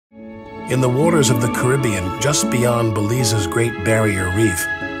In the waters of the Caribbean, just beyond Belize's Great Barrier Reef,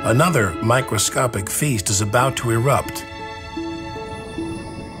 another microscopic feast is about to erupt.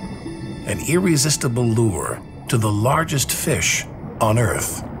 An irresistible lure to the largest fish on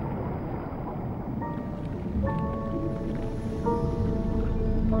Earth.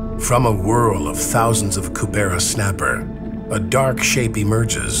 From a whirl of thousands of Cubera snapper, a dark shape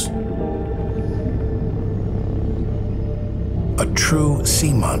emerges. A true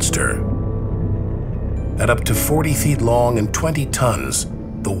sea monster. At up to 40 feet long and 20 tons,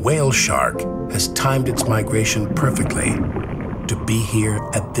 the whale shark has timed its migration perfectly to be here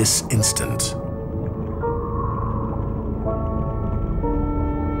at this instant.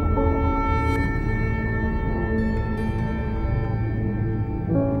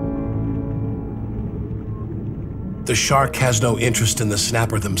 The shark has no interest in the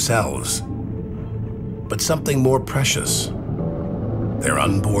snapper themselves, but something more precious, their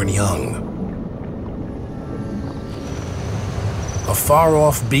unborn young. A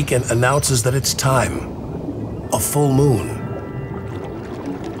far-off beacon announces that it's time, a full moon.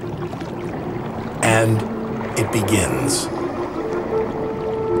 And it begins.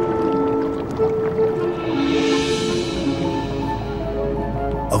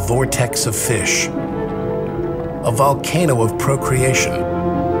 A vortex of fish, a volcano of procreation.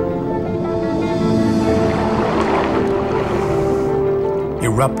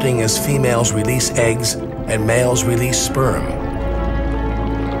 Erupting as females release eggs and males release sperm.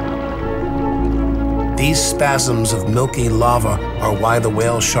 These spasms of milky lava are why the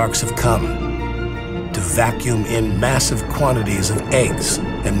whale sharks have come, to vacuum in massive quantities of eggs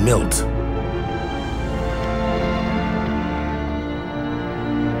and milt.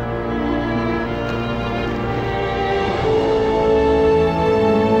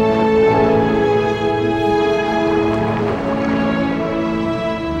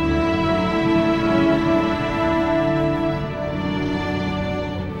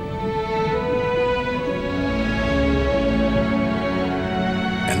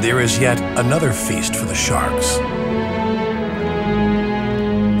 There is yet another feast for the sharks.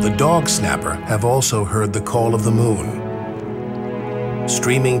 The dog snapper have also heard the call of the moon,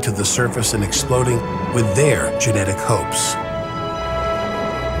 streaming to the surface and exploding with their genetic hopes.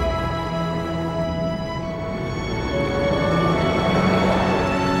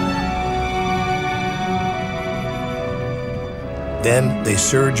 Then they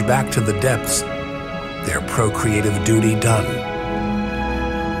surge back to the depths, their procreative duty done.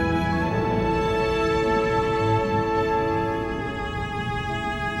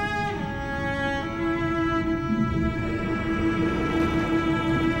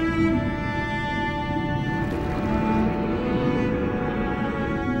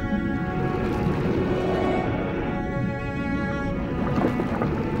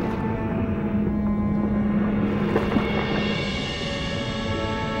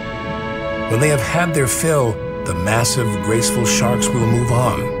 When they have had their fill, the massive, graceful sharks will move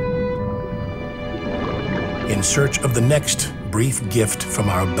on, in search of the next brief gift from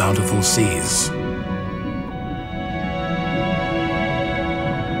our bountiful seas.